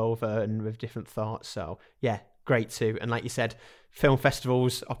from all over and with different thoughts. So yeah, great too. And like you said, film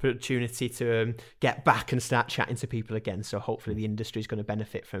festivals, opportunity to get back and start chatting to people again. So hopefully the industry is going to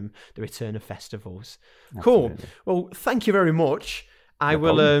benefit from the return of festivals. Absolutely. Cool. Well, thank you very much. I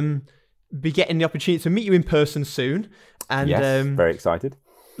will be getting the opportunity to meet you in person soon. And yes, very excited.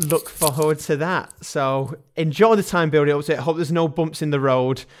 Look forward to that. So enjoy the time building up to it. Hope there's no bumps in the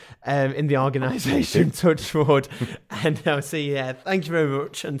road in the organisation, touch wood. And I'll see you there. Thank you very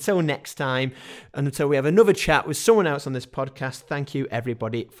much. Until next time, and until we have another chat with someone else on this podcast, thank you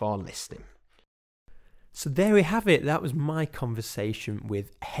everybody for listening. So there we have it. That was my conversation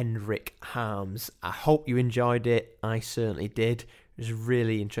with Hendrik Harms. I hope you enjoyed it. I certainly did. It was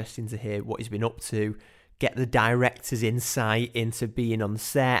really interesting to hear what he's been up to, get the director's insight into being on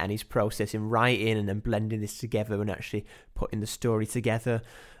set and his process in writing and then blending this together and actually putting the story together.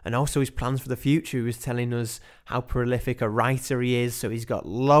 And also his plans for the future. He was telling us how prolific a writer he is. So he's got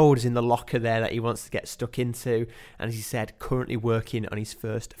loads in the locker there that he wants to get stuck into. And as he said, currently working on his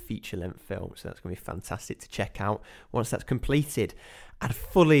first feature-length film. So that's going to be fantastic to check out once that's completed. I'd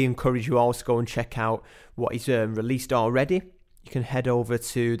fully encourage you all to go and check out what he's released already. You can head over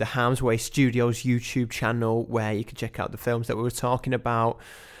to the Harm's Way Studios YouTube channel where you can check out the films that we were talking about.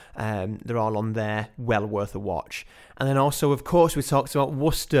 They're all on there, well worth a watch. And then also, of course, we talked about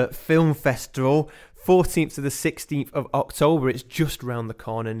Worcester Film Festival, 14th to the 16th of October. It's just around the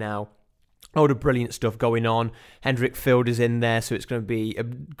corner now. All the brilliant stuff going on. Hendrik Fielder's in there, so it's going to be a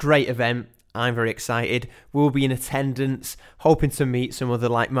great event. I'm very excited. We'll be in attendance, hoping to meet some other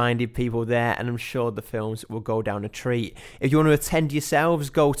like-minded people there, and I'm sure the films will go down a treat. If you want to attend yourselves,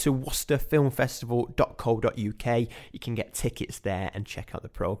 go to worcesterfilmfestival.co.uk. You can get tickets there and check out the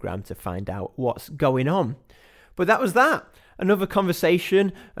programme to find out what's going on. But that was that. Another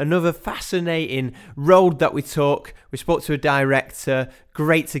conversation, another fascinating road that we took. We spoke to a director.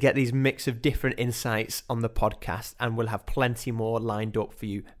 Great to get these mix of different insights on the podcast, and we'll have plenty more lined up for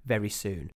you very soon.